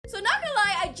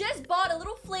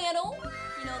flannel.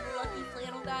 You know, the lucky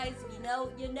flannel, guys. You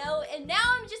know. And now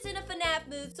I'm just in a FNAF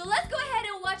mood. So let's go ahead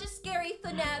and watch a scary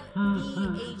FNAF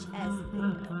VHS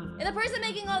video. And the person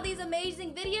making all these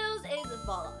amazing videos is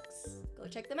Volox. Go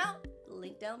check them out.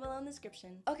 Link down below in the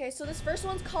description. Okay, so this first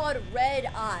one's called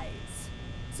Red Eyes.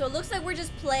 So it looks like we're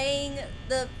just playing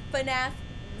the FNAF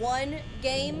 1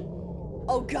 game.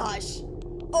 Oh gosh.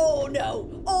 Oh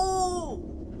no.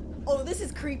 Oh, this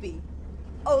is creepy.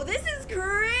 Oh, this is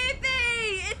creepy.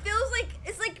 It feels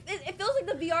like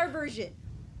the VR version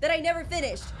that I never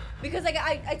finished because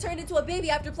I turned into a baby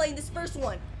after playing this first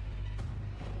one.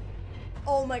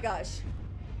 Oh my gosh.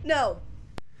 No.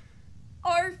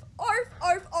 Arf, arf,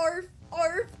 arf, arf,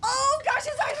 arf. Oh gosh,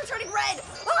 his eyes are turning red.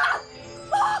 Ah!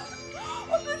 Ah!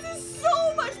 Oh, this is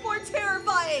so much more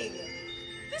terrifying.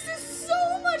 This is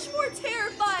so much more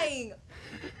terrifying.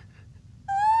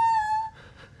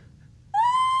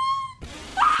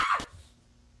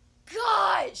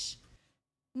 Gosh!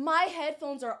 My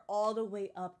headphones are all the way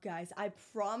up, guys. I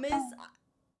promise.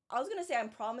 I was gonna say I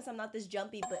promise I'm not this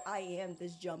jumpy, but I am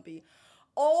this jumpy.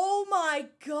 Oh my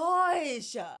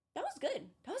gosh! That was good.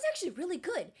 That was actually really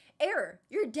good. Error,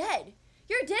 you're dead.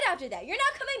 You're dead after that. You're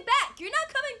not coming back. You're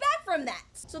not coming back from that.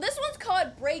 So this one's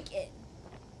called Break-In.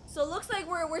 So it looks like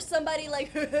we're somebody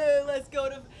like, let's go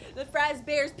to the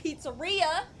Fazbear's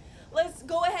Pizzeria. Let's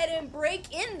go ahead and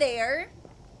break in there.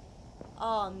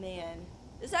 Oh man,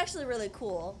 this is actually really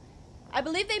cool. I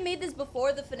believe they made this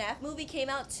before the FNAF movie came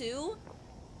out too.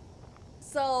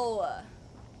 So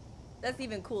that's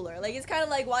even cooler. Like, it's kind of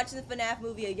like watching the FNAF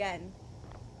movie again.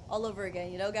 All over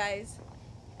again, you know, guys?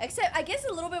 Except, I guess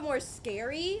a little bit more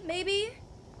scary, maybe?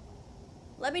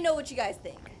 Let me know what you guys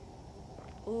think.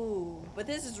 Ooh, but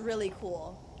this is really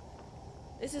cool.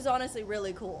 This is honestly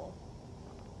really cool.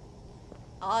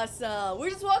 Awesome.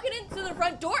 We're just walking into the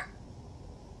front door.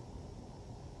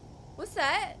 What's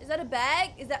that? Is that a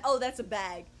bag? Oh, that's a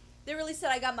bag. They really said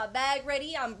I got my bag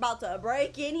ready. I'm about to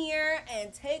break in here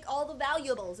and take all the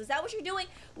valuables. Is that what you're doing?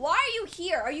 Why are you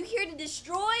here? Are you here to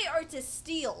destroy or to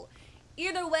steal?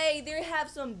 Either way, they have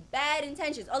some bad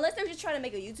intentions. Unless they're just trying to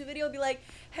make a YouTube video and be like,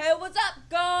 hey, what's up,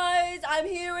 guys? I'm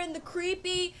here in the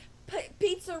creepy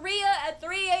pizzeria at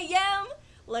 3 a.m.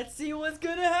 Let's see what's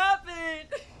gonna happen.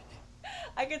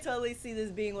 I can totally see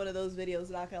this being one of those videos,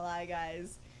 not gonna lie,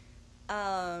 guys.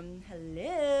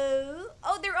 Hello?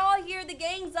 Oh, they're all here. The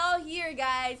gang's all here,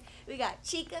 guys. We got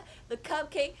Chica, the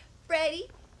Cupcake, Freddy,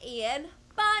 and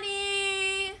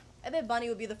Bonnie. I bet Bonnie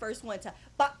would be the first one to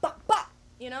bop, bop, bop.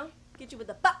 You know? Get you with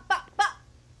the bop, bop, bop.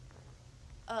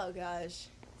 Oh, gosh.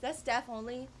 Is that staff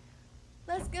only?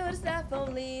 Let's go to staff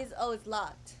onlys. Oh, it's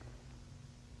locked.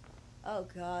 Oh,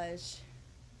 gosh.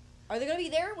 Are they gonna be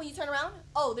there when you turn around?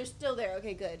 Oh, they're still there.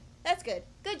 Okay, good. That's good.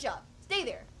 Good job. Stay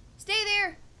there. Stay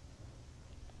there.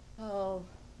 Oh,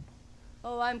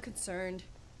 I'm concerned.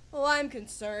 Oh, I'm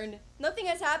concerned. Nothing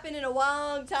has happened in a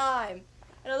long time.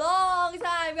 In a long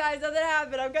time, guys, nothing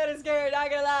happened. I'm kind of scared,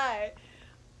 not gonna lie.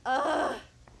 Are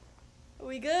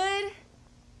we good?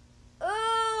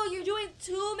 Oh, you're doing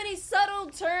too many subtle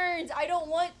turns. I don't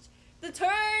want the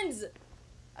turns.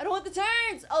 I don't want the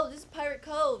turns. Oh, this is Pirate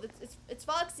Cove. It's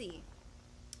Foxy.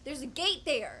 There's a gate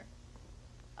there.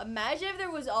 Imagine if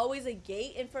there was always a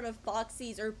gate in front of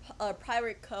Foxy's or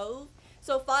Pirate Cove.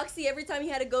 So Foxy, every time he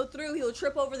had to go through, he'll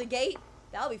trip over the gate.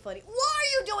 That would be funny. Why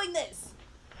are you doing this?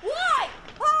 Why?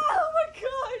 Oh my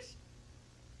gosh.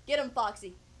 Get him,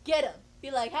 Foxy. Get him.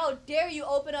 Be like, how dare you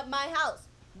open up my house?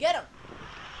 Get him.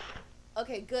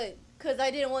 Okay, good. Because I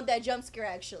didn't want that jump scare,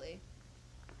 actually.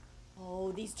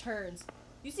 Oh, these turns.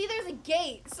 You see, there's a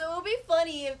gate. So it would be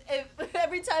funny if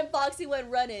every time Foxy went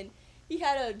running, he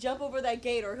had to jump over that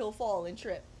gate or he'll fall and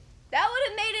trip. That would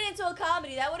have made it into a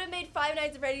comedy. That would have made Five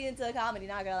Nights at Freddy's into a comedy,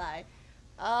 not gonna lie.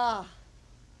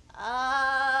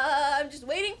 I'm just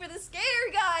waiting for the scare,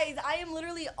 guys. I am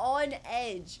literally on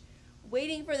edge,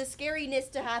 waiting for the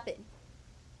scariness to happen.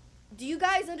 Do you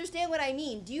guys understand what I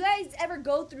mean? Do you guys ever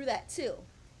go through that too?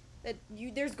 That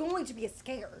there's going to be a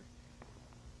scare,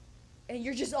 and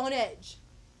you're just on edge.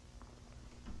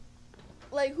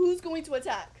 Like, who's going to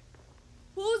attack?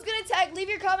 Who's gonna attack? Leave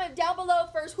your comment down below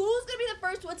first. Who's gonna be the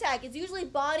first to attack? It's usually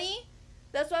Bonnie.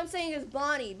 That's what I'm saying is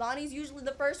Bonnie. Bonnie's usually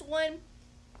the first one.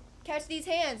 Catch these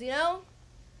hands, you know?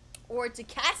 Or to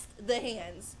cast the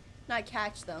hands, not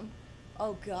catch them.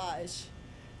 Oh gosh.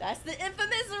 That's the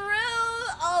infamous room.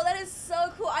 Oh, that is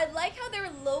so cool. I like how they're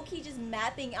low-key just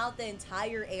mapping out the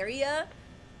entire area.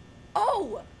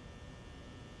 Oh!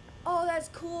 Oh, that's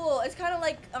cool. It's kind of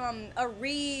like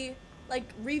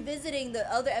revisiting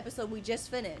the other episode we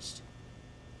just finished.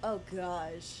 Oh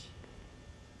gosh.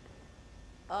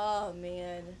 Oh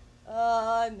man.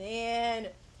 Oh man.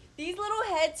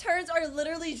 head turns are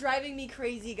literally driving me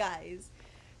crazy, guys.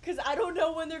 Because I don't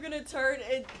know when they're going to turn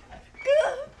and...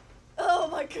 Oh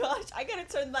my gosh, I gotta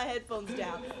turn my headphones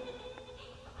down.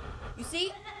 You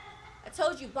see? I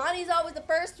told you, Bonnie's always the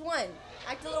first one.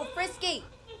 Act a little frisky.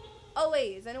 Oh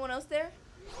wait, is anyone else there?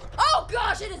 Oh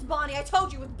gosh, it is Bonnie. I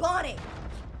told you it was Bonnie.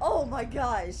 Oh my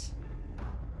gosh.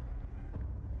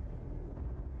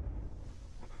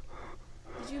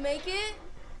 Did you make it?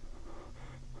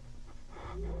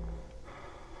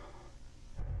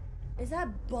 Is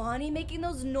that Bonnie making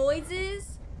those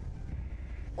noises?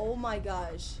 Oh my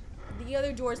gosh. The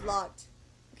other door's locked.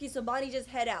 Okay, so Bonnie just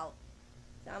head out.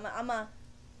 So I'm a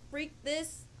freak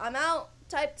this, I'm out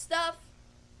type stuff.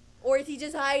 Or is he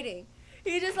just hiding?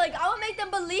 He's just like, I'll make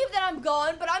them believe that I'm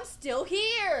gone, but I'm still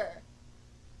here.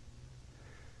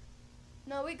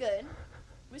 No, we good.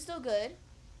 We still good.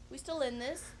 We still in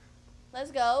this.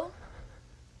 Let's go.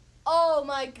 Oh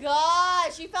my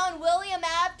gosh, you found William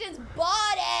Afton's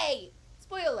body.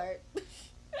 Spoiler alert.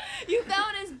 You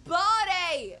found his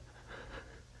body.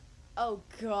 Oh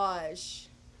gosh.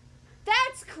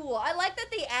 That's cool. I like that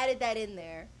they added that in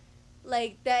there.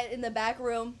 Like that in the back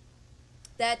room.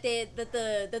 That the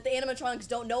animatronics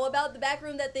don't know about, the back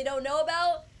room that they don't know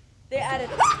about. They added.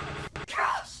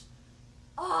 Gosh!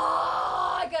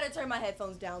 Oh, I gotta turn my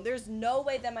headphones down. There's no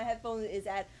way that my headphone is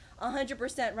at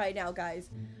 100% right now,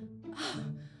 guys.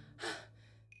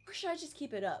 Or should I just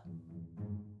keep it up?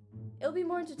 It'll be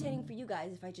more entertaining for you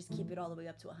guys if I just keep it all the way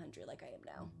up to 100 like I am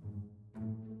now.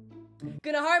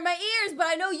 Gonna hurt my ears, but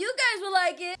I know you guys will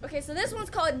like it. Okay, so this one's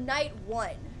called Night 1.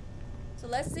 So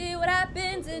let's see what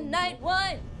happens in Night 1.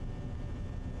 See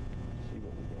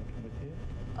what we're working with here.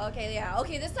 Okay, yeah.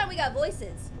 Okay, this time we got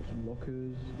voices. Got some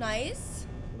lockers. Nice.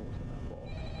 What's in that box?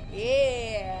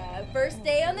 Yeah, first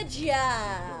day on the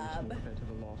job. Compared to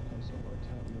the last place I worked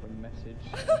at, we got a message.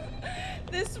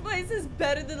 This place is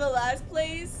better than the last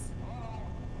place.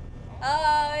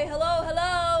 Hi, hello,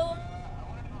 hello.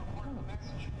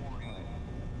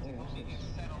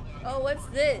 Oh, what's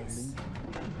this?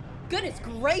 Goodness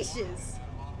gracious.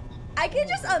 I can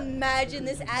just imagine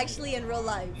this actually in real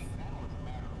life.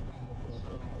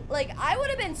 Like, I would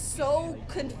have been so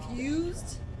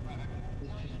confused.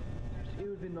 It would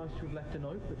have been nice to have left a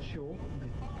note, but sure.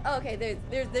 Oh, okay,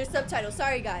 there's subtitles.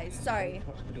 Sorry, guys. Sorry.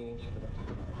 Touch the doors for the rest of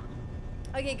the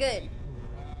night. Okay, good.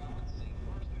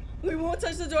 We won't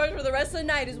touch the doors for the rest of the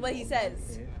night, is what he says.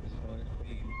 Here, so it'd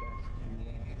probably be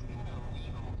best to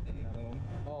turn that on.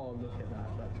 Oh, look at that.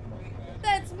 That's much better.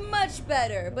 That's much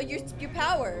better, but your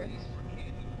power.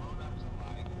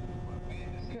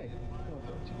 Okay,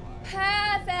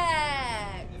 Perfect.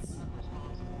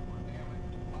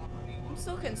 I'm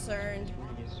so concerned.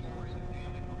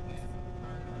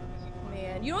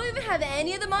 Man, you don't even have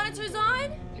any of the monitors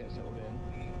on? Get settled in.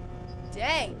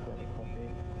 Dang. Got any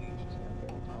coffee. Just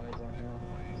very tired right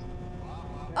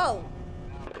now. Oh.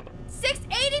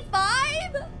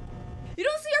 685? You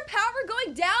don't see your power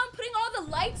going down, putting all the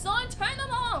lights on? Turn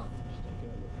them off. Just taking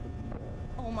a look through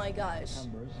the Oh my gosh.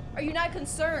 cameras. Are you not Seen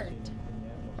concerned? anything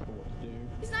yet? I'm not sure what to do.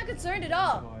 He's not concerned at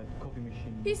all. Tried the coffee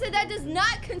machine. He said that does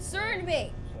not concern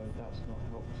me. So that's not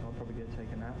helpful. So I'll probably go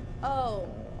take a nap. Oh.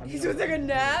 I He's mean, gonna take a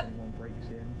nap? Anyone breaks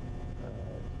in.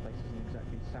 This place isn't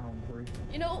exactly soundproof.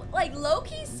 You know, like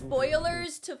low-key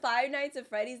spoilers to Five Nights at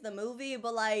Freddy's the movie,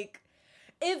 but like,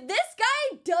 if this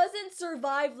guy doesn't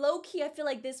survive low-key, I feel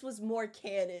like this was more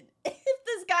canon. If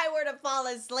this guy were to fall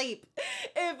asleep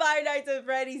in Five Nights at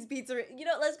Freddy's Pizza, you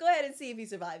know, let's go ahead and see if he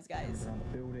survives, guys. Around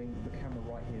the building. The camera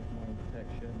right here is my own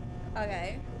protection.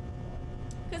 Okay.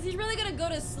 Because he's really gonna go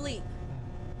to sleep.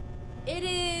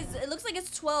 It looks like it's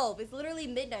 12. It's literally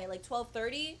midnight, like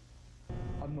 12:30.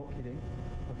 I'm not kidding.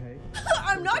 Okay.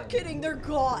 I'm not kidding, they're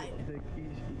gone.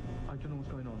 I don't know what's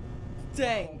going on. I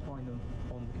Dang. can't find them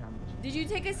on the cameras. Did you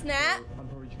take a snap? I'm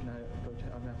probably just gonna go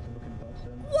check. I'm gonna have to look in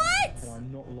person. What? And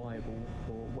I'm not liable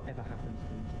for whatever happens to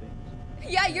these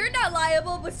things. Yeah, you're not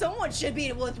liable, but someone should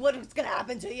be with what's gonna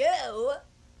happen to you.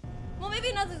 Well,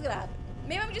 maybe nothing's gonna happen.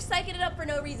 Maybe I'm just psyching it up for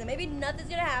no reason. Maybe nothing's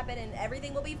gonna happen and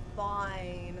everything will be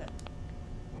fine.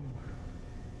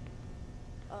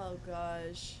 Oh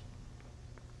gosh.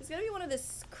 It's gonna be one of the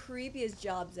creepiest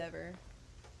jobs ever.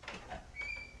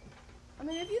 I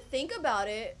mean, if you think about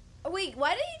it. Oh wait,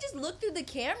 why did he just look through the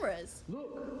cameras?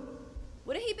 Look.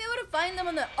 Wouldn't he be able to find them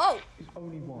on the... Oh! There's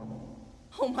only one.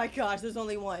 Oh my gosh, there's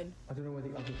only one. I don't know where the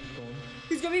others have gone.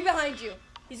 He's gonna be behind you.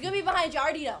 He's gonna be behind you. I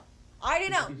already know. I already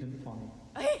know. This isn't funny.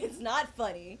 It's not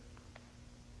funny.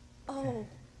 Oh.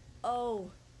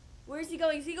 Oh. Where is he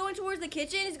going? Is he going towards the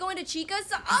kitchen? He's going to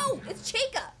Chica's? Oh, it's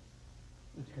Chica.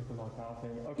 Let's get the light out of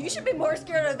here. Okay. You should be more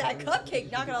scared of that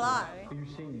cupcake, not gonna lie. Are you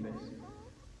seeing this?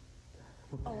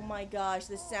 Oh my gosh,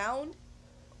 the sound.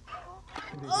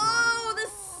 Oh, the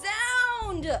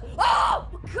sound. Oh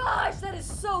gosh, that is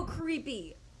so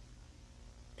creepy.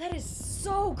 That is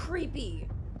so creepy.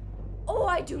 Oh,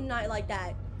 I do not like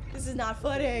that. This is not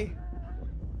funny.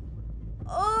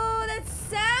 Oh, that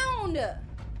sound.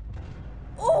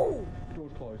 Oh.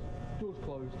 Door's closed. Door's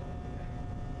closed.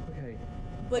 Okay.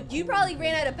 But you probably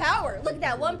ran out of power. Look at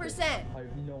that, 1%. I have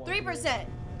no idea. 3%.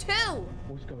 2.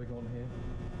 What's going on here?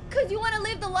 Cause you want to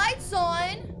leave the lights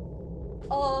on.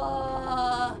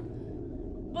 Oh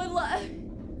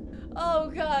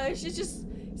gosh, it's just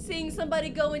seeing somebody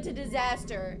go into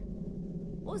disaster.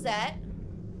 What was that?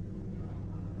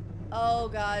 Oh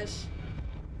gosh.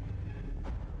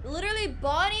 Literally,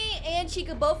 Bonnie and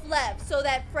Chica both left so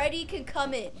that Freddy can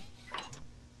come in.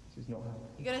 This is not happening.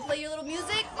 You gonna play your little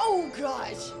music? Oh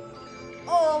gosh.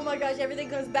 Oh my gosh, everything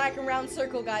comes back around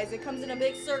circle, guys. It comes in a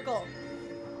big circle.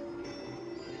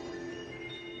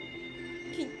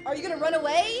 Are you gonna run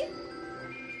away?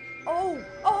 Oh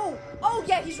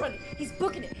yeah, he's running. He's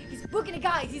booking it. He's booking it,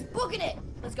 guys. He's booking it.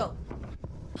 Let's go.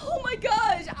 Oh my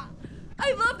gosh.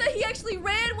 I love that he actually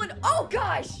ran when, oh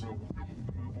gosh.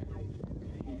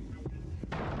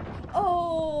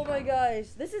 Oh my gosh.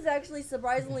 This is actually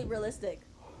surprisingly realistic.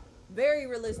 Very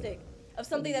realistic. Of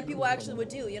something that people actually would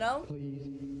do, you know? Please.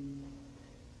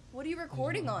 What are you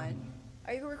recording on?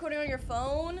 Are you recording on your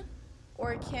phone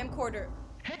or a camcorder?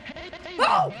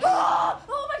 Oh! Oh!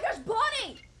 Oh my gosh,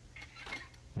 Bonnie!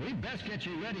 We best get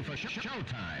you ready for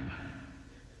showtime.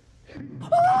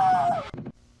 Oh!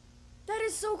 That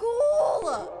is so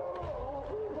cool!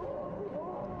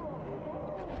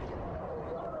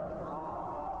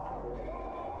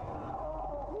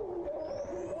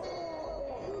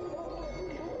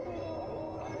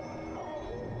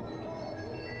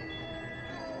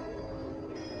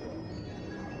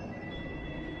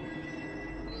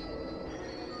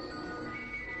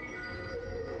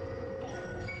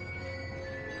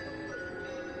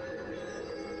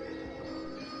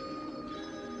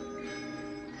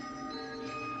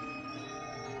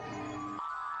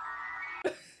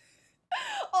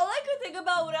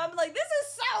 About what I'm like, this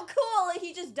is so cool, and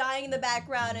he just dying in the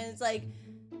background, and it's like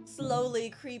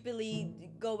slowly, creepily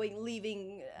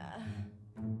leaving.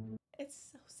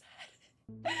 It's so sad,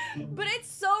 but it's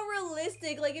so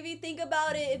realistic. Like, if you think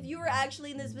about it, if you were actually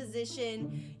in this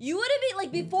position, you wouldn't be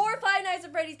like, before Five Nights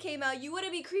at Freddy's came out, you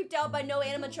wouldn't be creeped out by no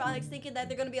animatronics thinking that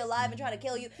they're gonna be alive and trying to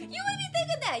kill you. You wouldn't be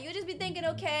thinking that. You would just be thinking,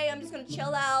 okay, I'm just gonna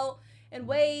chill out and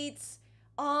wait.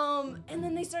 And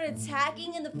then they started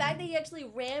attacking, and the fact that he actually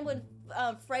ran when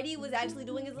Freddy was actually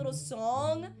doing his little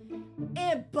song,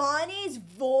 and Bonnie's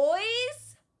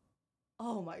voice.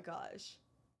 Oh my gosh.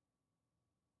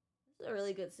 This is a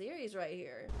really good series right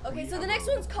here. Okay, so the next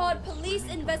one's called Police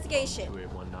Investigation.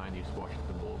 2819 East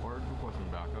Washington Boulevard, requesting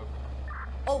backup.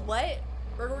 Oh, what?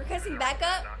 We're requesting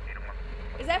backup?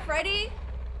 Is that Freddy?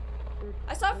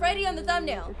 I saw Freddy on the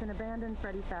thumbnail. It's an abandoned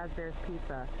Freddy Fazbear's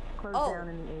Pizza, closed down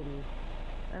in the 80s.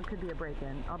 It could be a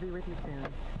break-in. I'll be with you soon.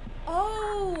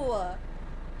 Oh,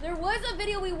 there was a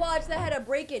video we watched that had a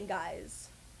break-in, guys.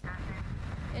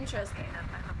 Interesting.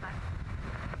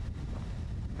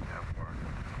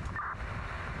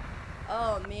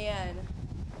 Oh man,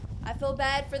 I feel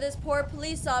bad for this poor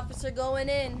police officer going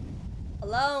in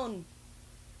alone.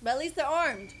 But at least they're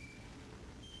armed.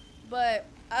 But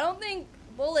I don't think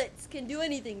bullets can do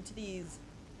anything to these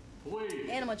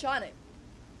animatronic.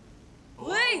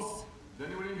 Police! Is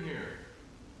anyone in here?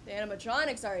 The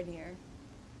animatronics are in here.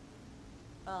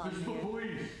 Oh, This is the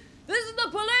police. This is the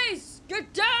police!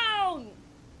 Get down!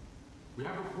 We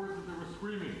have reports that they were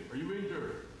screaming. Are you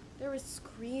injured? They were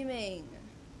screaming.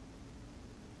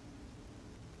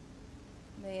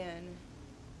 Man.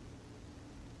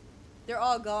 They're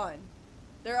all gone.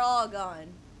 They're all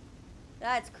gone.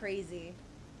 That's crazy.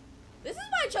 This is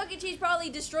why Chuck E. Cheese probably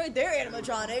destroyed their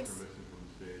animatronics.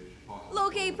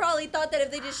 Low-key probably thought that if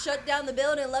they just shut down the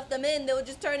building and left them in, they would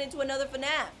just turn into another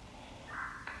FNAF.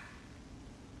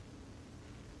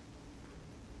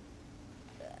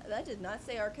 That did not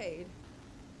say arcade. It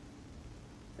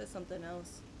said something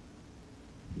else.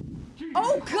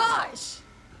 Oh gosh!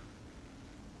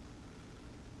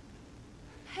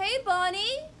 Hey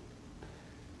Bonnie!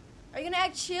 Are you gonna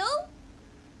act chill?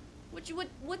 What's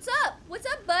up? What's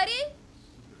up, buddy?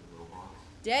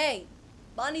 Dang.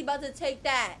 Bonnie about to take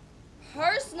that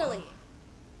personally.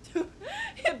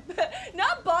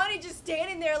 Not Bonnie just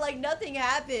standing there like nothing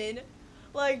happened.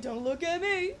 Like, don't look at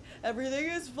me.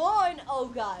 Everything is fine. Oh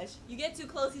gosh. You get too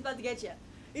close, he's about to get you.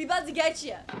 He's about to get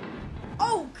you.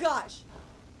 Oh gosh.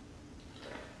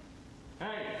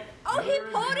 Hey! Oh, he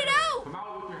pulled it out. Come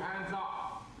out with your hands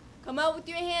up. Come out with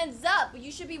your hands up.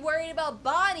 You should be worried about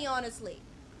Bonnie, honestly.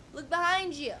 Look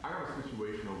behind you. I got a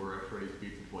situation over at Freddy's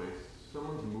Pizza Place.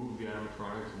 Someone's moved the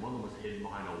animatronics and one of them was hidden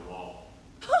behind a wall.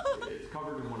 It's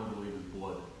covered in what I believe is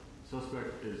blood.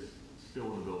 Suspect is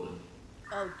still in the building.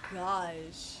 Oh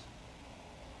gosh.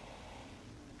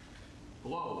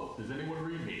 Hello, does anyone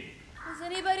read me? Does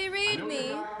anybody read I know me?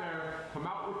 you're back there. Come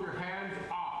out with your hands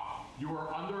up. You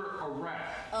are under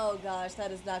arrest. Oh gosh,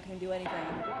 that is not gonna do anything.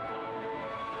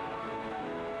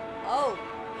 Oh,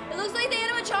 it looks like the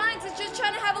animatronics is just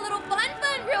trying to have a little fun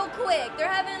real quick. They're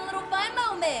having a little fun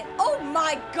moment. Oh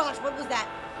my gosh, what was that?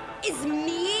 It's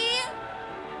me?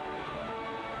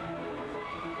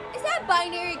 Is that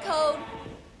binary code?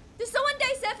 Did someone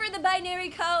decipher the binary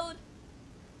code?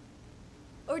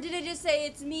 Or did it just say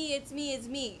it's me, it's me, it's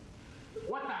me?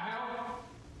 What the hell?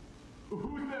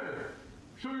 Who's there?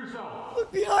 Show yourself.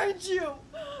 Look behind you!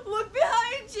 Look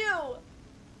behind you!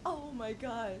 Oh my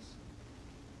gosh.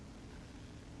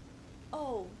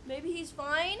 Oh, maybe he's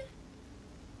fine?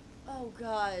 Oh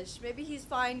gosh, maybe he's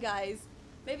fine, guys.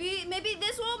 Maybe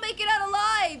this won't make it out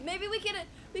alive. Maybe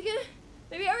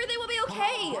maybe everything will be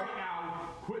okay. Right now,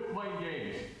 quit playing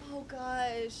games. Oh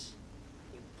gosh.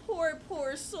 You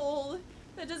poor soul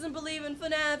that doesn't believe in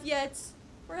FNAF yet.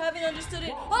 Or haven't understood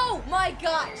it. Oh my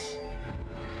gosh.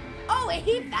 Oh, and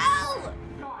he fell!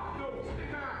 God, no, stay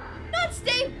back. Not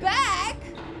stay back!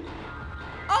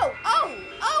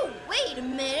 Oh, wait a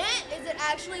minute. Is it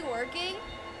actually working?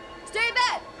 Stay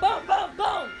back! Boom, boom,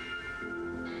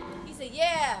 boom! He said,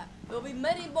 yeah, there'll be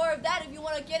many more of that if you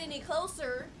want to get any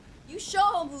closer. You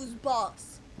show him who's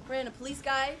boss. Ran a police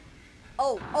guy.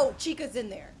 Oh, Chica's in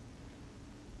there.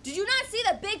 Did you not see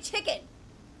the big chicken?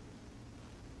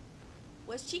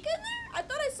 Was Chica in there? I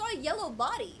thought I saw a yellow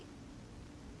body.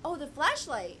 Oh, the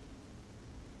flashlight.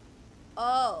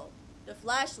 Oh, the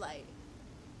flashlight.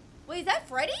 Wait, is that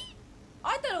Freddy? Oh,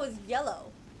 I thought it was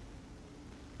yellow.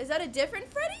 Is that a different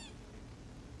Freddy?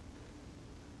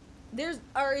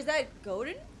 Or is that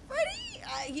golden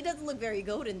Freddy? He doesn't look very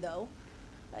golden though.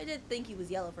 I did think he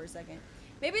was yellow for a second.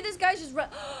 Maybe this guy's just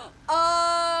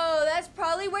Oh, that's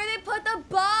probably where they put the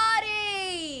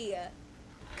body.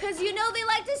 Cause you know they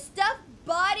like to stuff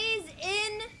bodies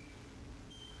in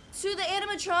to the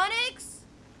animatronics.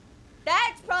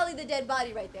 That's probably the dead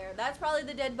body right there. That's probably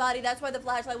the dead body. That's why the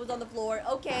flashlight was on the floor.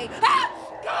 Okay. Ah!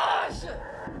 Gosh!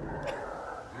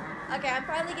 Okay, I'm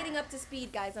finally getting up to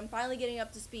speed, guys. I'm finally getting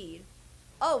up to speed.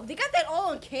 Oh, they got that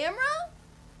all on camera?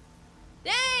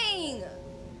 Dang!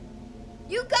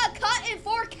 You got caught in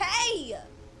 4K!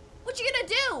 What you gonna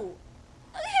do?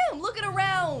 Look at him looking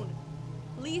around.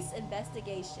 Police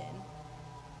investigation.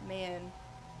 Man,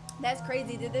 that's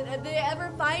crazy. Did they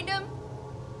ever find him?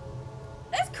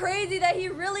 That's crazy that he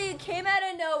really came out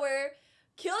of nowhere,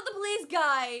 killed the police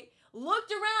guy, looked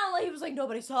around like he was like,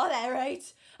 nobody saw that, right?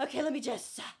 Okay, let me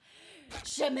just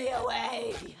shimmy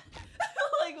away.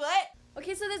 Like, what?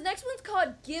 Okay, so this next one's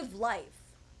called Give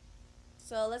Life.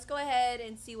 So let's go ahead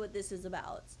and see what this is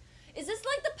about. Is this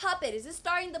like the puppet? Is this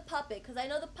starring the puppet? Because I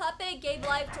know the puppet gave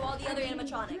life to all the other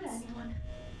animatronics.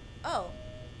 Oh.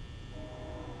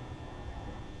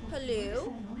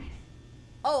 Hello?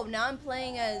 Oh, now I'm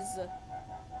playing as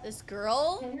this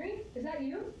girl? Henry, is that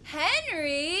you?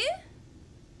 Henry?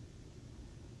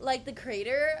 Like the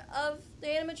creator of the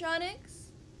animatronics?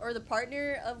 Or the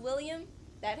partner of William?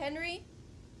 That Henry?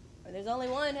 Or there's only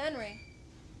one Henry?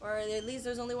 Or at least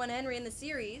there's only one Henry in the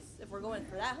series, if we're going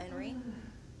for that Henry.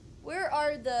 Where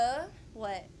are the,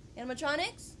 what,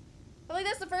 animatronics? I feel like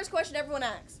that's the first question everyone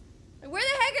asks. Like, where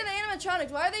the heck are the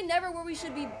animatronics? Why are they never where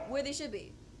they should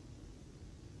be?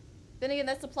 Then again,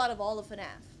 that's the plot of all of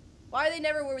FNAF. Why are they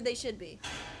never where they should be?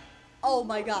 Oh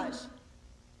my gosh.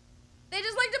 They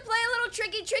just like to play a little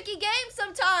tricky game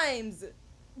sometimes. This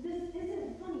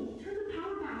isn't funny. Turn the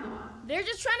power back on. They're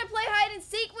just trying to play hide and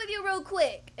seek with you real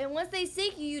quick. And once they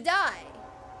seek you, you die.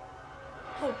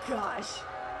 Oh gosh.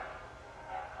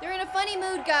 They're in a funny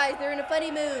mood, guys. They're in a funny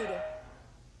mood.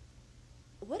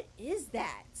 What is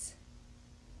that?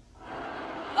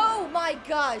 Oh my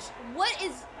gosh. What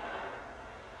is...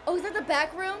 Oh, is that the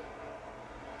back room?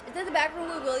 Is that the back room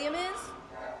where William is?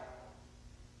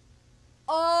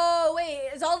 Oh,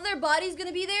 wait. Is all of their bodies going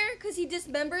to be there? Because he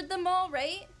dismembered them all,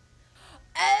 right?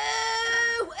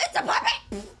 Oh, it's a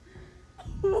puppet!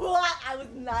 What? I was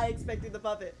not expecting the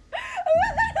puppet.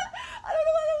 I don't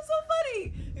know why that was so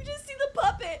funny. You just see the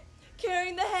puppet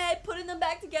carrying the head, putting them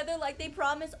back together like they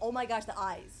promised. Oh my gosh, the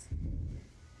eyes.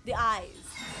 The eyes.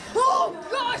 Oh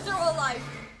gosh, they're all alive.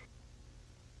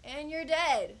 And you're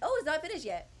dead. Oh, it's not finished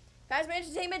yet. Fazbear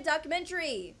Entertainment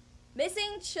documentary.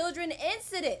 Missing children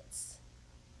incidents.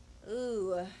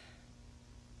 Ooh.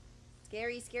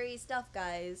 Scary, scary stuff,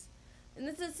 guys. And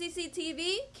this is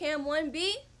CCTV, cam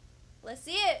 1B. Let's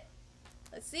see it.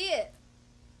 Let's see it.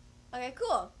 Okay,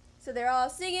 cool. So they're all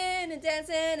singing and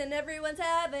dancing and everyone's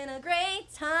having a great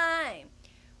time.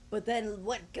 But then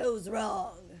what goes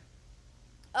wrong?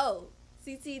 Oh,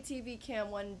 CCTV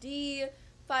cam 1D,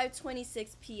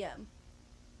 5:26 p.m.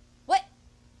 What?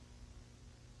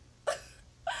 Not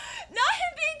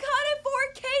him being caught at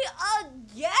 4K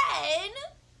again?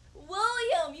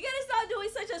 William, you gotta stop doing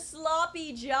such a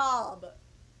sloppy job.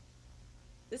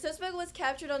 The suspect was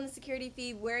captured on the security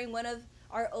feed wearing one of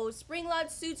our old spring lodge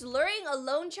suits, luring a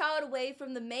lone child away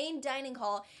from the main dining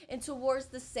hall and towards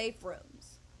the safe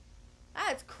rooms.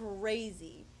 That's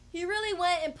crazy. He really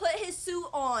went and put his suit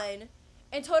on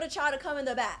and told a child to come in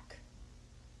the back.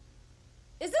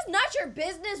 Is this not your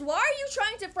business? Why are you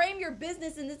trying to frame your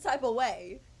business in this type of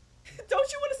way?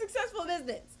 Don't you want a successful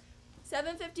business?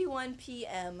 7:51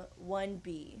 p.m.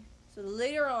 1B. So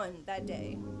later on that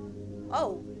day.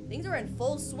 Oh, things are in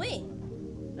full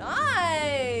swing.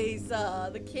 Nice.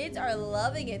 The kids are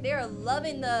loving it. They are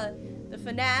loving the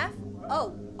FNAF.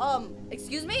 Oh,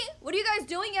 excuse me? What are you guys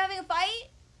doing? You having a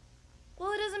fight?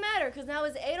 Well, it doesn't matter because now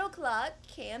it's 8 o'clock,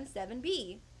 cam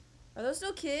 7B. Are those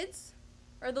still kids?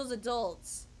 Or are those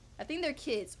adults? I think they're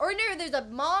kids. Or no, there's a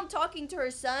mom talking to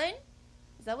her son.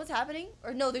 Is that what's happening?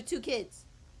 Or no, they're 2 kids.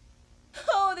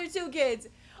 Oh, they're 2 kids.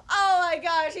 Oh my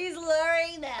gosh, he's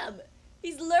luring them.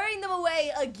 He's luring them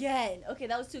away again. Okay,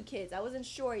 that was 2 kids. I wasn't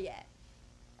sure yet.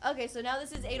 Okay, so now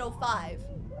this is 8:05.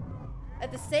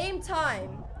 At the same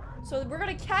time, so we're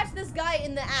gonna catch this guy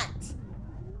in the act.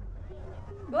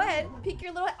 Go ahead, peek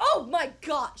your little head. Oh my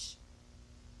gosh.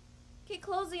 Okay,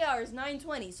 close the hours,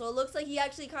 9:20. So it looks like he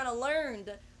actually kind of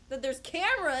learned that there's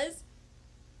cameras.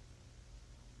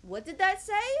 What did that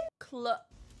say?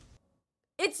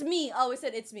 It's me. Oh, it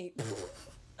said it's me.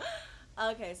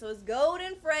 Okay, so it's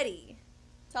Golden Freddy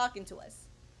talking to us.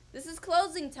 This is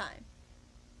closing time.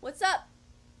 What's up?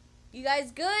 You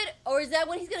guys good? Or is that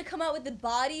when he's gonna come out with the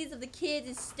bodies of the kids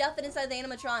and stuff it inside the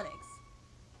animatronics?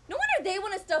 No wonder they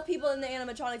want to stuff people in the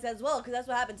animatronics as well, because that's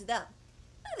what happened to them.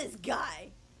 Look at this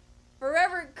guy.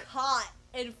 Forever caught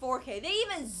in 4K. They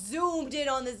even zoomed in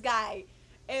on this guy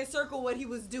and circled what he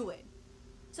was doing.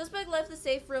 Suspect left the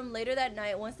safe room later that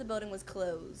night once the building was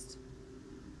closed.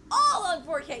 All on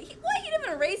 4K. He didn't even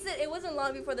erase it. It wasn't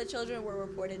long before the children were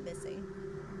reported missing.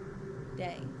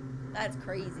 Dang. That's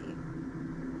crazy.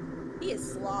 He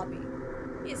is sloppy.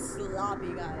 He is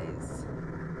sloppy, guys.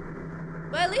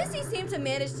 But at least he seemed to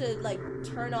manage to, like,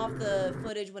 turn off the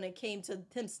footage when it came to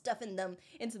him stuffing them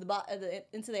into the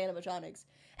animatronics.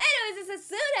 Anyways, it says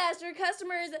soon after,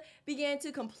 customers began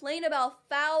to complain about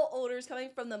foul odors coming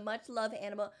from the much-loved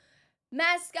animal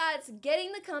mascots,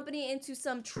 getting the company into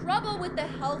some trouble with the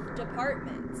health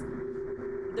department.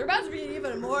 They're about to be in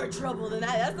even more trouble than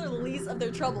that. That's the least of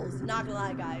their troubles, not gonna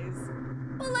lie, guys.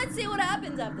 Well, let's see what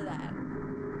happens after that.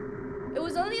 It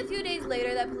was only a few days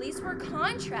later that police were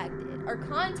contacted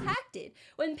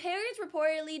when parents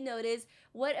reportedly noticed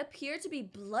what appeared to be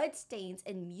bloodstains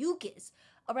and mucus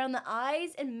around the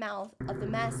eyes and mouth of the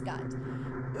mascot.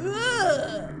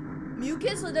 Ugh!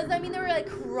 Mucus? So does that mean they were like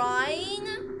crying?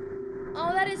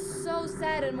 Oh, that is so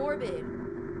sad and morbid.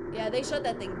 Yeah, they shut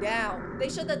that thing down. They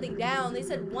shut that thing down. They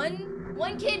said one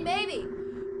kid maybe,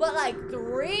 but like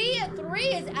three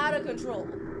is out of control.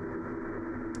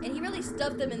 And he really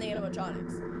stuffed them in the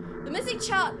animatronics. The missing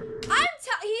child,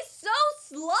 he's so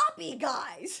sloppy,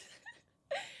 guys.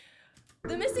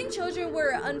 The missing children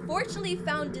were unfortunately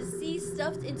found deceased,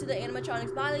 stuffed into the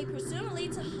animatronics body, presumably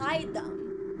to hide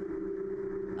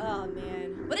them. Oh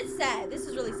man, but it's sad. This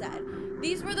is really sad.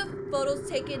 These were the photos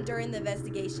taken during the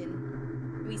investigation.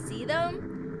 Do we see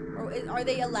them? Or are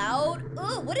they allowed?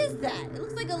 Oh, what is that? It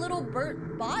looks like a little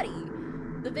burnt body.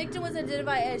 The victim was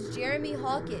identified as Jeremy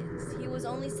Hawkins. He was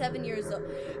only 7 years old.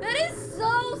 That is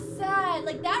so sad.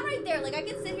 Like that right there. Like I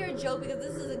could sit here and joke because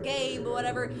this is a game or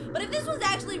whatever. But if this was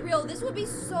actually real, this would be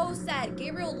so sad.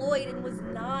 Gabriel Lloyd was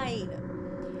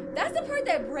 9. That's the part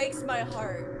that breaks my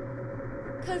heart.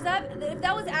 Cause if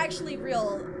that was actually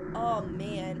real, oh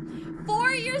man.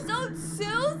 4 years old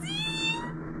Susie?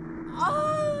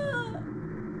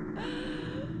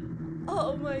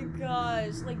 Oh my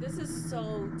gosh, like this is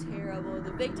so terrible.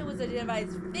 The victim was identified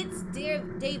as Fitz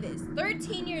Davis,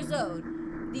 13 years old.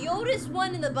 The oldest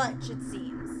one in the bunch, it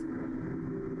seems.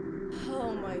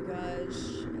 Oh my gosh.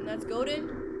 And that's Golden?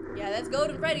 Yeah, that's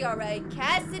Golden Freddy, all right.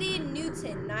 Cassidy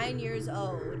Newton, 9 years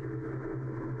old.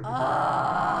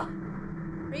 Ah!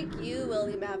 Freak you,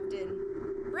 William Afton.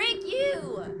 Freak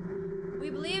you! We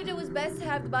believed it was best to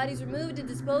have the bodies removed and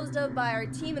disposed of by our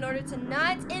team in order to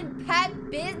not impact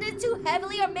business too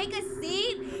heavily or make a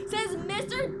scene, says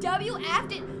Mr. W.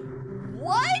 Afton.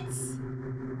 What?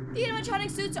 The animatronic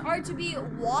suits are to be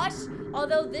washed,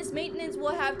 although this maintenance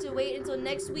will have to wait until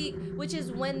next week, which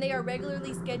is when they are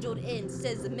regularly scheduled in,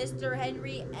 says Mr.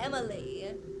 Henry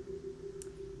Emily.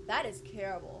 That is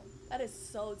terrible. That is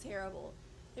so terrible.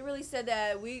 They really said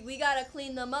that we gotta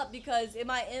clean them up because it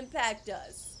might impact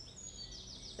us.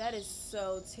 That is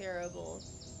so terrible.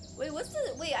 Wait,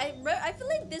 I feel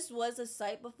like this was a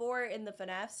site before in the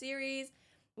FNAF series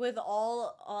with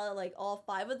all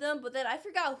 5 of them, but then I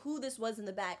forgot who this was in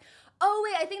the back. Oh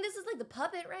wait, I think this is like the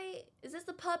puppet, right? Is this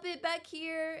the puppet back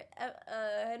here?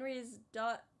 Henry's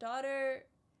daughter.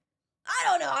 I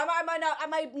don't know.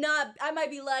 I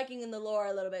might be lacking in the lore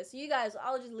a little bit. So you guys,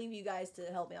 I'll just leave you guys to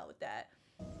help me out with that.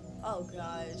 Oh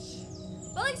gosh.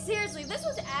 But like seriously, if this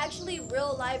was actually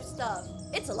real life stuff,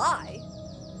 it's a lie.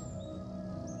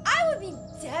 I would be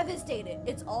devastated.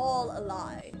 It's all a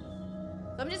lie.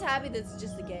 So I'm just happy this is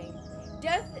just a game.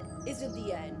 Death isn't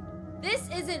the end. This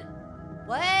isn't.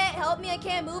 What? Help me! I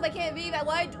can't move. I can't breathe.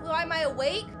 Why am I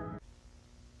awake?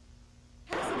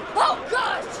 Oh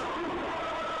gosh!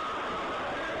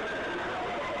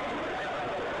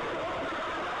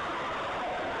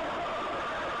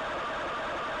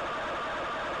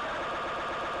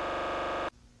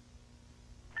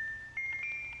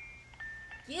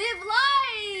 Give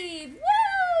life!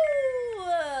 Woo!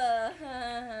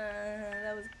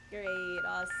 That was great.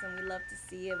 Awesome. We love to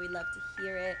see it. We love to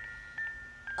hear it.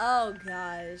 Oh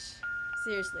gosh.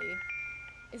 Seriously.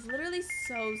 It's literally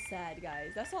so sad,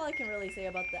 guys. That's all I can really say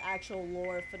about the actual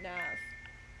lore of FNAF.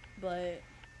 But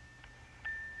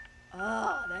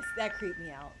oh, that creeped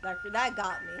me out. That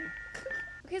got me.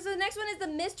 Okay, so the next one is the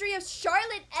mystery of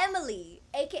Charlotte Emily,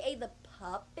 aka the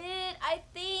puppet, I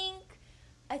think.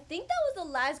 I think that was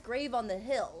the last grave on the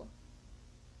hill.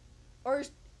 Or,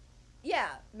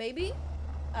 yeah, maybe?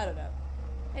 I don't know.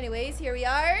 Anyways, here we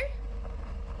are.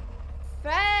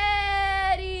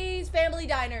 Freddy's Family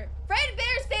Diner. Fred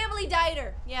Bear's Family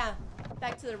Diner. Yeah,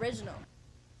 back to the original.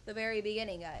 The very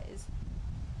beginning, guys.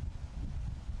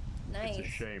 Nice. It's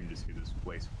a shame to see this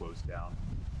place close down.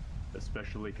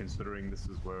 Especially considering this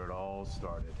is where it all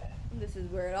started. This is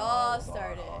where it all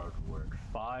started. Our hard work.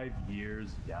 5 years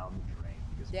down the drain.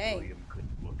 Because Dang. William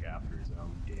couldn't look after his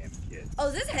own damn kids. Oh,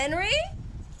 is this Henry?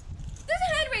 This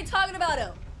is Henry talking about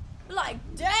him. Like,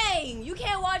 dang, you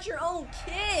can't watch your own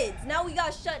kids. Now we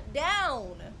got shut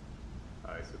down.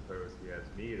 I suppose he has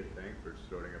me to thank for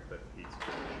starting up that pizza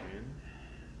chain.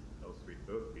 Else we'd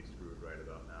both be screwed right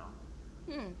about now.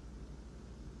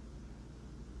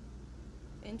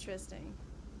 Interesting.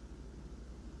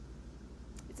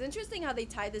 It's interesting how they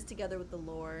tie this together with the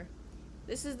lore.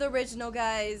 This is the original,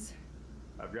 guys.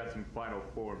 I've got some final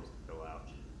forms to fill out.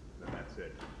 Then that's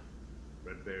it.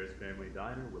 Red Bear's Family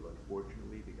Diner will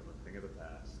unfortunately become a thing of the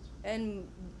past. And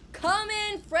come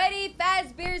in Freddy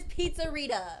Fazbear's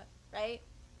Pizzerita, right?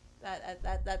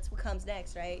 That's what comes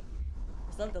next, right?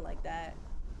 Or something like that.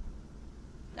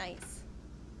 Nice.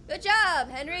 Good job,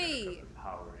 Henry.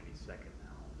 Power any second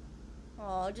now.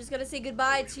 Oh, just gotta say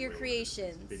goodbye to your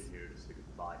creations. Been here to say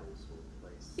goodbye to this whole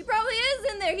place. He probably is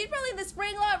in there. He's probably in the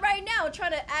spring lot right now,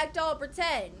 trying to act all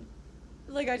pretend.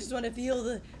 Like, I just want to feel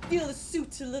the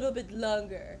suit a little bit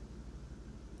longer.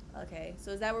 Okay,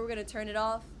 so is that where we're gonna turn it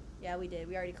off? Yeah, we did.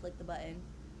 We already clicked the button.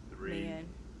 3, Man.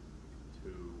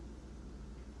 2,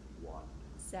 1.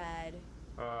 Sad.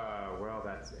 Well,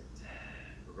 that's it.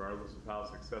 Regardless of how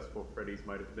successful Freddy's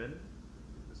might have been,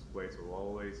 this place will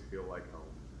always feel like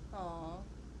home. Aw.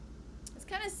 It's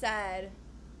kind of sad.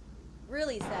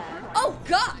 Really sad. Oh,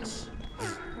 gosh!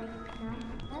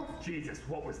 Jesus,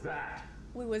 what was that?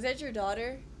 Wait, was that your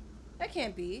daughter? That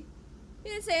can't be. He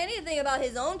didn't say anything about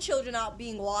his own children out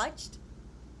being watched.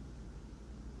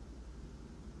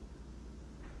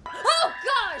 Oh,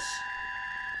 gosh!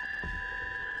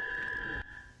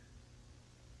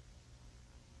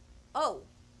 Oh.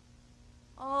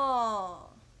 Oh.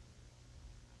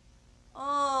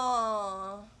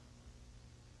 Oh.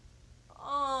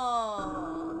 Oh.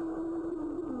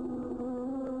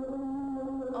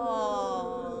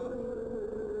 Oh.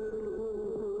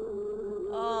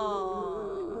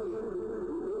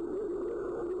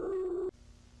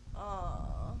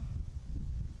 Oh.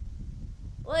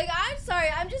 Like, I'm sorry,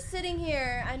 I'm just sitting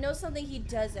here. I know something he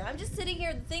doesn't. I'm just sitting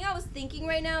here. The thing I was thinking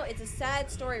right now, it's a sad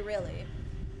story, really.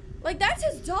 Like, that's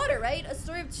his daughter, right? A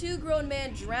story of 2 grown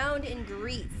men drowned in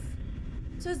grief.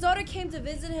 So his daughter came to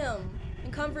visit him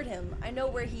and comfort him. I know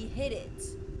where he hid it.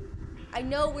 I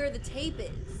know where the tape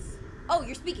is. Oh,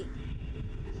 you're speaking.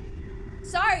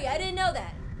 Sorry, I didn't know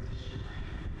that.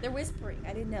 They're whispering.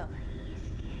 I didn't know.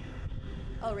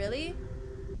 Oh, really?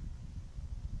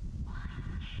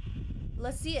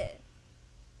 Let's see it.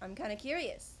 I'm kind of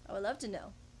curious. I would love to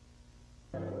know.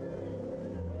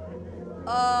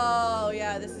 Oh,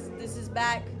 yeah, this is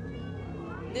back.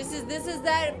 This is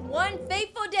that one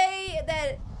fateful day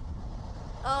that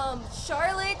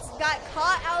Charlotte got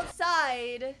caught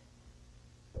outside.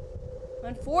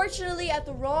 Unfortunately at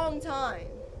the wrong time.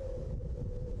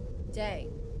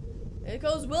 Dang. There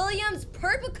goes William's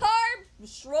purple car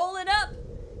strolling up.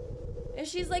 And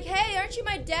she's like, hey, aren't you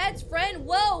my dad's friend?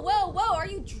 Whoa, whoa, whoa, are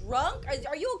you drunk?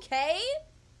 Are you okay?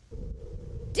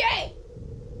 Dang!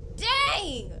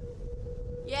 Dang!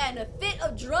 Yeah, in a fit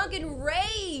of drunken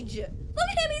rage. Look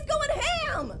at him, he's going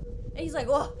ham! And he's like,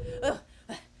 whoa,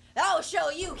 I'll show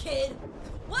you, kid.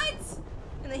 What?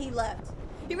 And then he left.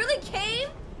 He really came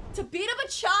to beat up a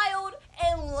child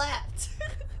and left.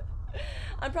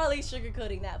 I'm probably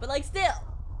sugarcoating that, but like still.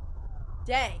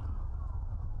 Dang.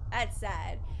 That's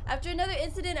sad. After another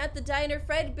incident at the diner,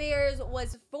 Fredbear's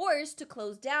was forced to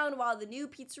close down while the new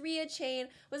pizzeria chain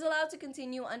was allowed to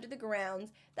continue under the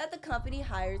grounds that the company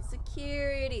hired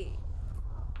security.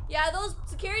 Yeah, those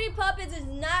security puppets is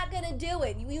not gonna do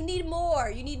it. You need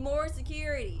more. You need more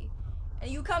security.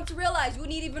 And you come to realize you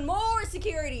need even more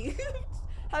security.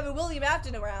 Having William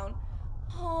Afton around.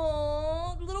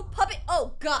 Oh, little puppet.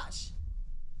 Oh, gosh.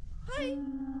 Hi.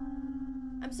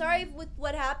 I'm sorry with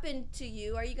what happened to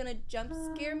you. Are you gonna jump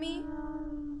scare me?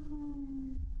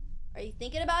 Are you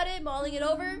thinking about it? Mulling it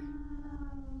over?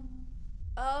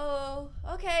 Oh,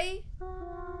 okay.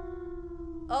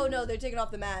 Oh no, they're taking off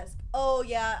the mask. Oh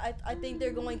yeah, I think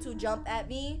they're going to jump at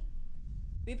me.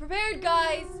 Be prepared,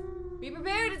 guys. Be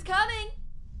prepared, it's coming.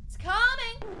 It's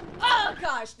coming. Oh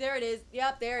gosh, there it is.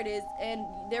 Yep, there it is. And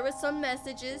there was some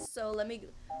messages, so let me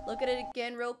look at it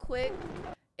again real quick.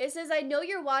 It says, I know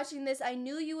you're watching this. I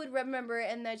knew you would remember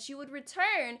and that you would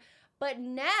return. But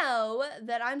now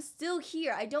that I'm still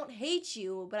here, I don't hate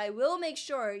you, but I will make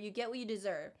sure you get what you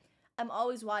deserve. I'm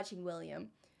always watching, William.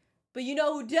 But you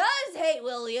know who does hate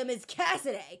William is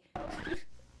Cassidy.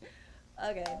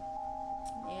 Okay.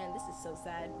 Man, this is so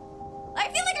sad. I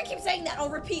feel like I keep saying that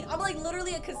on repeat. I'm like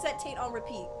literally a cassette tape on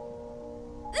repeat.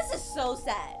 This is so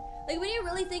sad. Like when you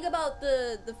really think about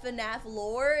the FNAF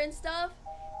lore and stuff,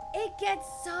 it gets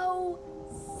so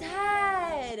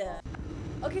sad.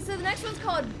 Okay, so the next one's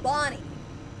called Bonnie.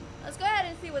 Let's go ahead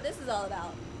and see what this is all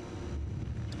about.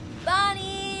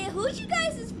 Bonnie, who's you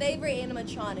guys' favorite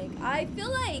animatronic? I feel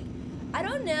like, I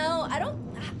don't know.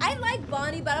 I like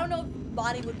Bonnie, but I don't know if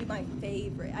Bonnie would be my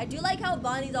favorite. I do like how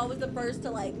Bonnie's always the first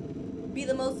to like be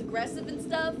the most aggressive and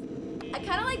stuff. I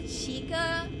kind of like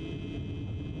Chica,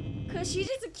 cause she's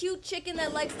just a cute chicken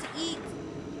that likes to eat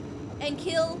and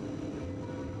kill.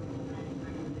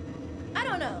 I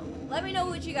don't know. Let me know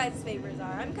what you guys' favorites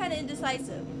are. I'm kind of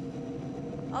indecisive.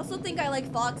 I also think I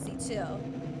like Foxy too.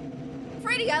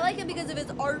 Freddy, I like him because of his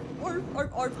arf.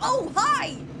 Oh,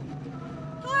 hi!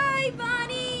 Hi,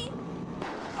 Bonnie!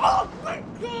 Oh my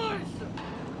gosh!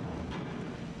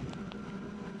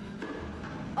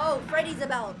 Oh, Freddy's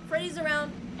about. Freddy's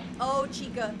around. Oh,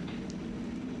 Chica.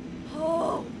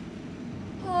 Oh.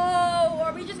 Oh,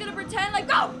 are we just gonna pretend like,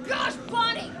 oh gosh,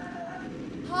 Bonnie!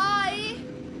 Hi!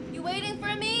 You waiting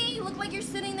for me? You look like you're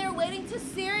sitting there waiting to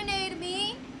serenade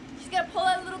me. She's gonna pull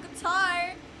out a little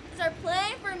guitar. Start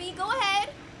playing for me. Go ahead.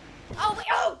 Oh, wait.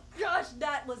 Oh, gosh.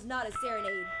 That was not a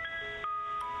serenade.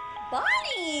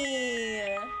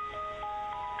 Bonnie.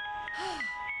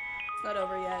 It's not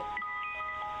over yet.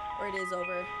 Or it is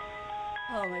over.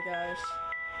 Oh, my gosh.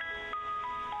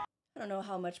 I don't know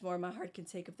how much more my heart can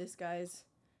take of this, guys.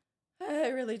 I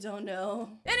really don't know.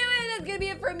 Anyway, that's gonna be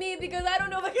it for me because I don't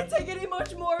know if I can take any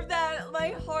much more of that. My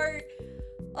heart.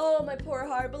 Oh, my poor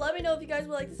heart. But let me know if you guys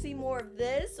would like to see more of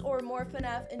this or more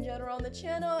FNAF in general on the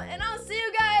channel. And I'll see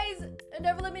you guys. And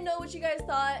never let me know what you guys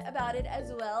thought about it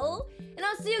as well. And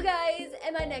I'll see you guys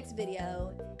in my next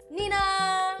video.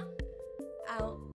 Nenaa out.